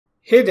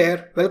Hey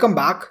there, welcome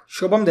back.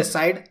 Shobham this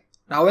side.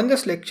 Now in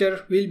this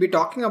lecture, we'll be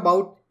talking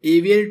about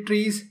AVL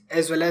trees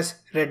as well as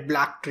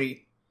red-black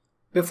tree.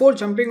 Before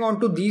jumping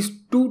onto these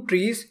two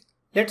trees,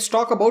 let's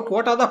talk about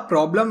what are the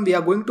problem we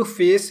are going to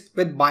face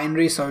with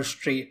binary search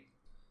tree.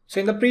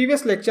 So in the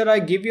previous lecture, I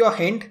give you a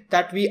hint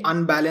that we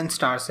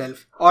unbalanced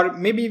ourselves, or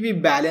maybe we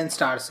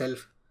balanced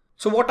ourselves.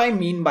 So what I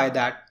mean by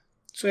that?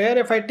 So here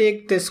if I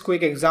take this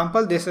quick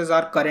example, this is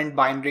our current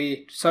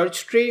binary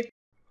search tree.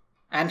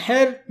 And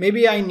here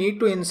maybe I need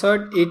to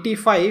insert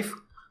 85.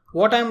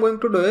 What I'm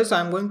going to do is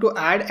I'm going to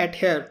add at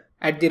here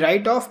at the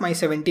right of my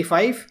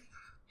 75.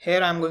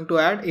 Here I'm going to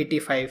add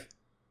 85.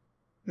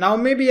 Now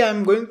maybe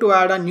I'm going to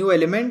add a new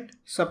element,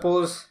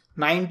 suppose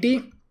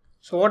 90.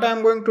 So what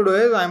I'm going to do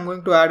is I'm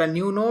going to add a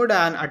new node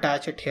and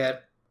attach it here.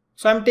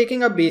 So I'm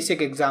taking a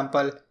basic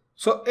example.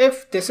 So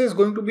if this is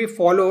going to be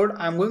followed,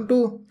 I'm going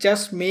to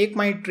just make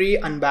my tree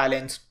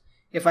unbalanced.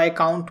 If I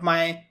count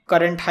my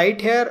current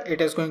height here,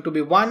 it is going to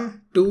be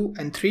 1, 2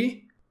 and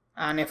 3.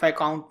 And if I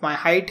count my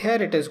height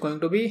here, it is going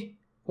to be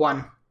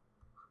 1.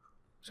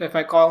 So if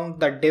I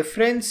count the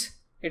difference,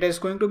 it is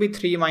going to be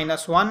 3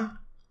 minus 1,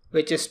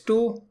 which is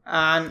 2,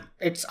 and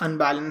it's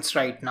unbalanced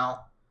right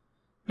now.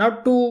 Now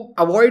to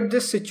avoid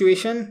this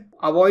situation,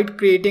 avoid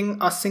creating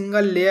a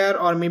single layer,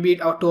 or maybe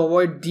to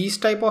avoid these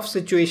type of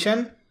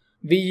situation,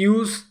 we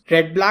use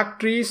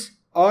red-black trees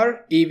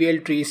or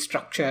AVL tree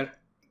structure.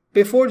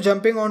 Before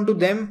jumping onto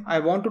them, I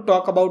want to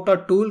talk about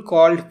a tool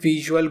called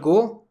Visual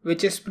Go,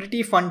 which is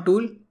pretty fun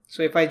tool.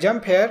 So if I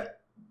jump here,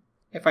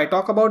 if I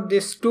talk about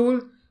this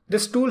tool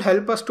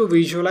helps us to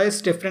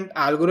visualize different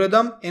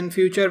algorithm. In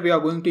future, we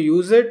are going to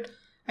use it,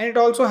 and it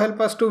also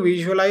helps us to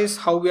visualize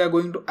how we are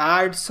going to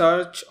add,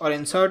 search or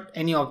insert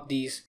any of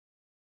these.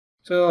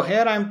 So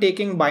here I am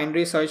taking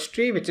binary search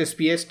tree, which is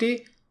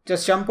BST.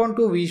 Just jump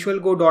onto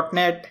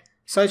visualgo.net.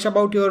 Search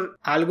about your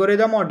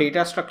algorithm or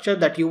data structure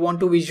that you want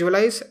to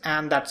visualize,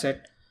 and that's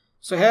it.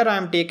 So here I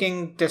am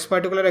taking this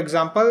particular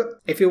example.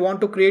 If you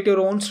want to create your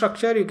own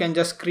structure, you can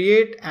just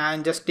create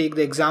and just take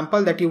the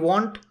example that you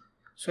want.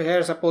 So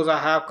here suppose I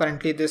have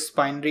currently this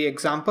binary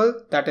example,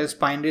 that is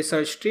binary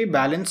search tree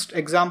balanced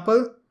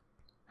example.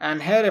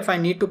 And here if I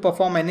need to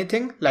perform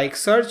anything like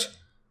search,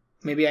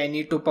 maybe I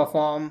need to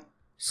perform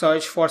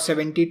search for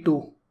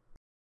 72.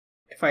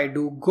 If I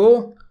do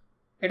go,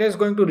 it is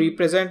going to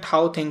represent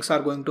how things are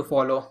going to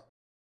follow.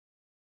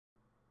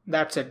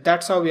 That's it.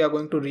 That's how we are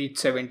going to reach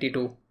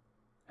 72.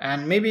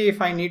 And maybe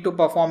if I need to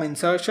perform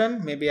insertion,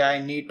 maybe I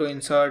need to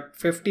insert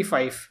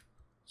 55.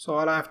 So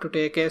all I have to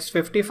take is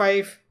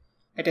 55.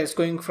 It is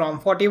going from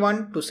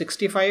 41 to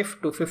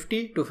 65 to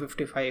 50 to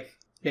 55.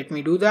 Let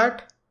me do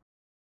that.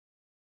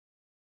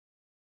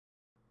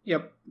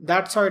 Yep,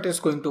 that's how it is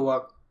going to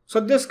work.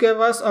 So this gave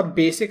us a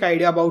basic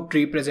idea about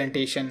tree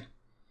presentation.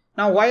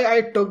 Now why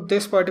I took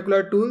this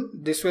particular tool,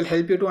 this will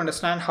help you to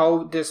understand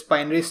how this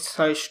binary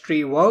search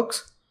tree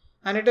works,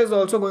 and it is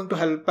also going to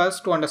help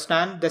us to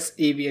understand this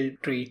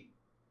AVL tree.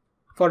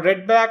 For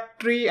red-black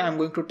tree, I'm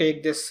going to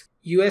take this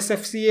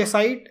USFCA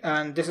site,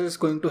 and this is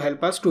going to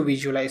help us to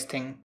visualize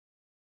things.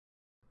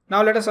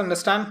 Now let us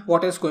understand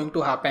what is going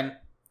to happen.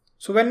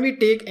 So when we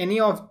take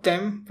any of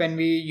them, when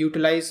we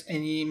utilize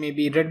any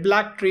maybe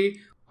red-black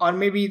tree or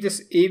maybe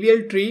this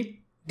AVL tree,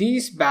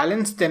 these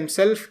balance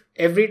themselves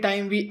every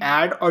time we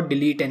add or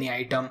delete any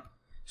item.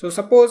 So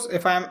suppose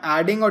if I am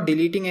adding or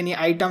deleting any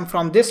item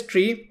from this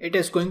tree, it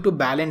is going to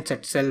balance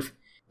itself.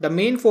 The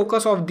main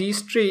focus of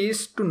these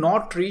trees is to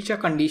not reach a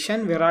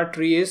condition where our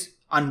tree is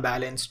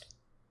unbalanced.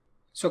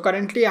 So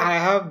currently I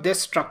have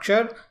this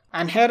structure,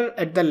 and here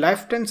at the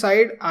left hand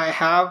side I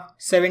have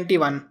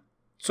 71.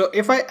 So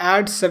if I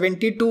add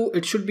 72,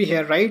 it should be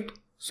here, right?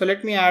 So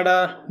let me add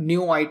a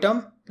new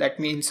item. Let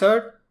me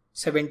insert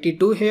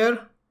 72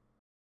 here.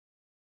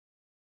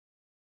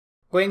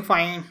 Going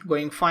fine,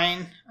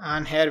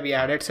 and here we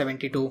added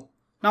 72.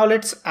 Now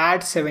let's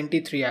add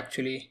 73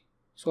 actually.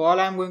 So all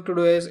I'm going to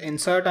do is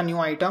insert a new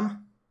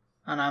item,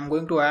 and I'm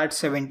going to add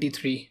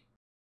 73.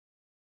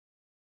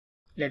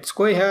 Let's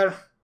go here,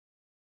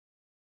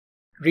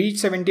 reach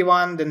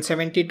 71, then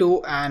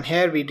 72, and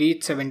here we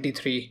reach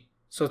 73.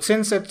 So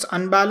since it's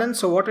unbalanced,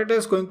 so what it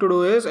is going to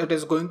do is it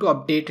is going to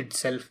update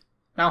itself.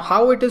 Now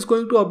how it is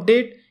going to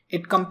update?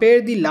 It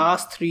compares the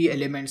last three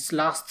elements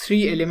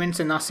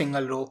in a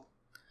single row.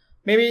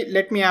 Maybe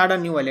let me add a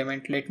new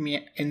element. Let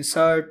me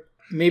insert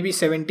maybe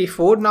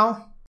 74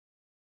 now.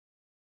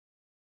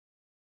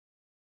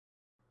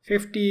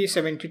 50,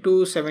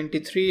 72,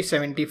 73,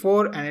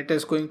 74, and it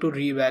is going to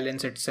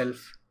rebalance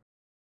itself.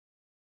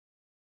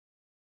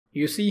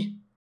 You see?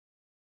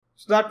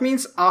 So that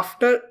means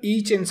after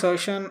each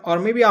insertion or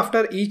maybe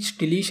after each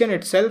deletion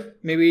itself,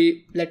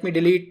 maybe let me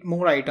delete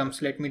more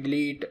items. Let me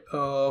delete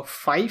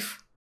 5.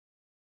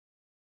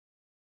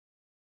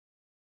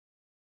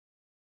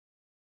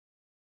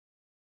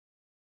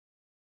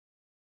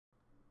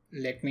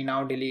 Let me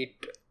now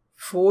delete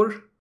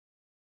 4.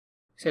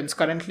 Since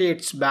currently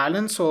it's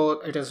balanced,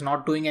 so it is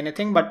not doing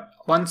anything, but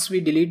once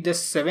we delete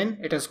this 7,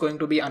 it is going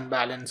to be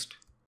unbalanced.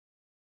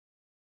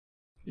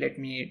 Let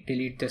me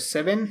delete this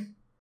 7.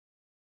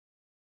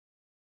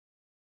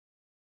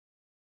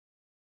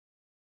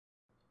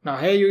 Now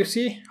here you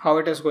see how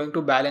it is going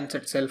to balance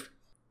itself.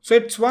 So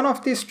it's one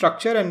of the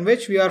structure in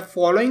which we are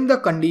following the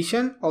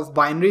condition of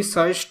binary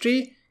search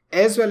tree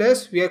as well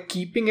as we are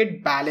keeping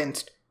it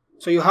balanced.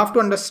 So you have to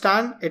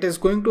understand it is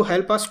going to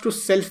help us to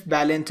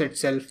self-balance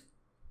itself.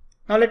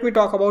 Now let me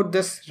talk about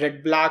this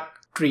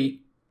red-black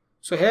tree.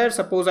 So here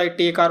suppose I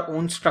take our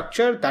own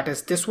structure, that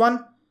is this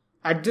one.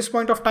 At this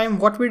point of time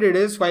what we did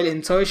is while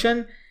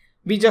insertion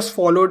we just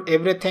followed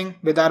everything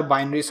with our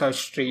binary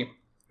search tree.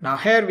 Now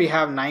here we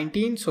have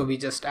 19, so we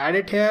just add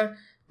it here.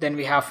 Then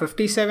we have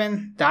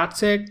 57,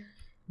 that's it.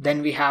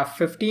 Then we have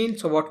 15,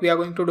 so what we are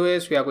going to do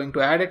is we are going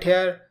to add it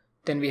here.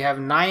 Then we have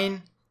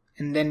 9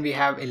 and then we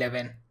have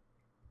 11.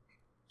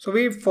 So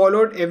we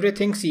followed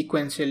everything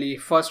sequentially.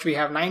 First we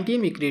have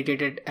 19, we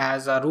created it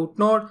as a root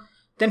node.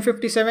 Then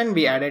 57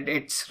 we added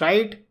its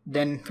right.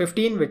 Then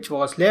 15 which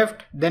was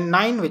left. Then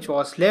 9 which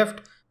was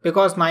left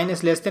because 9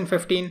 is less than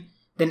 15.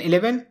 Then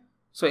 11.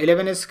 So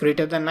 11 is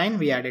greater than 9,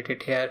 we added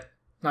it here.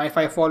 Now if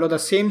I follow the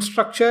same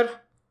structure,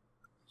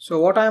 so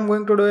what I am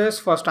going to do is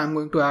first I am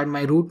going to add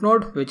my root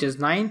node which is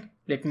 9.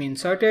 Let me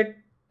insert it.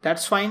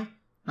 That's fine.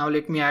 Now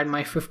let me add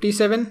my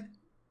 57.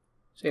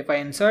 So if I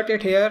insert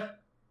it here,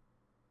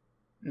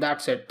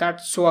 that's it.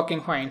 That's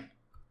working fine.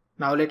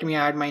 Now let me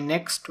add my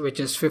next which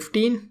is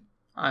 15.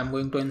 I'm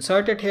going to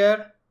insert it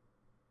here.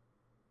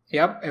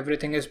 Yep,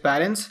 everything is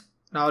balanced.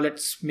 Now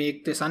let's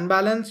make this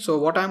unbalanced. So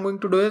what I'm going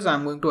to do is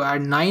I'm going to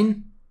add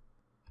 9.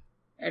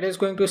 It is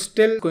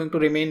still going to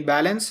remain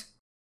balanced.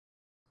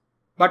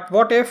 But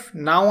what if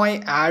now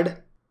I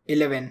add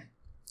 11?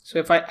 So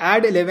if I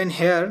add 11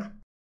 here,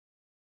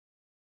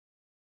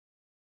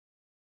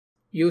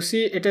 you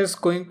see it is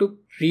going to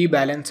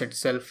rebalance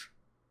itself.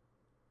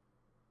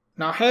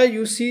 Now here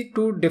you see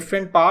two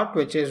different parts,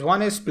 which is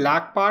one is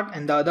black part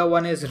and the other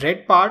one is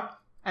red part.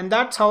 And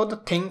that's how the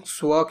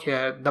things work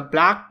here. The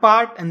black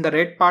part and the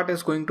red part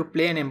is going to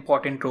play an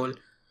important role.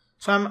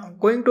 So I'm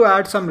going to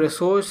add some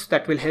resource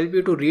that will help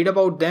you to read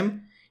about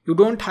them. You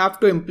don't have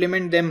to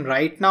implement them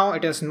right now.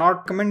 It is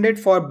not recommended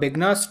for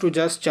beginners to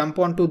just jump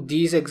onto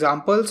these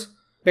examples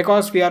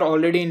because we are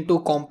already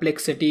into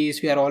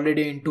complexities, we are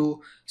already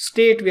into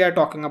state, we are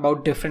talking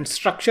about different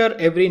structure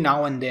every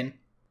now and then.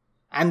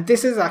 And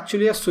this is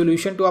actually a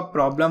solution to a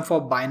problem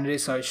for binary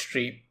search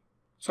tree.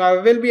 So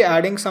I will be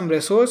adding some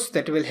resource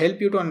that will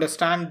help you to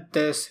understand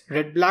this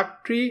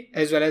red-black tree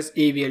as well as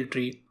AVL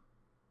tree.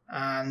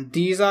 And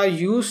these are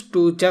used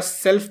to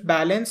just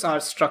self-balance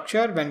our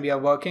structure when we are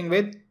working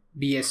with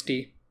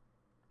BST.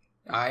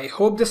 I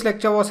hope this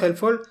lecture was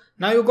helpful.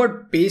 Now you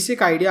got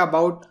basic idea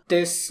about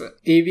this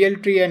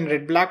AVL tree and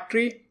red-black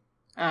tree.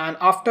 And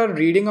after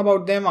reading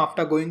about them,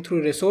 after going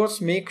through resource,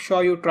 make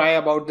sure you try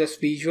about this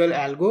visual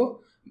algo,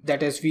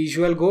 that is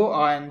Visual Go,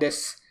 and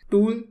this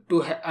tool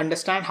to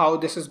understand how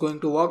this is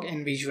going to work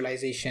in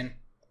visualization.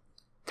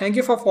 Thank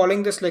you for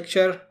following this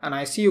lecture and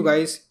I see you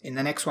guys in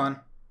the next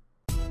one.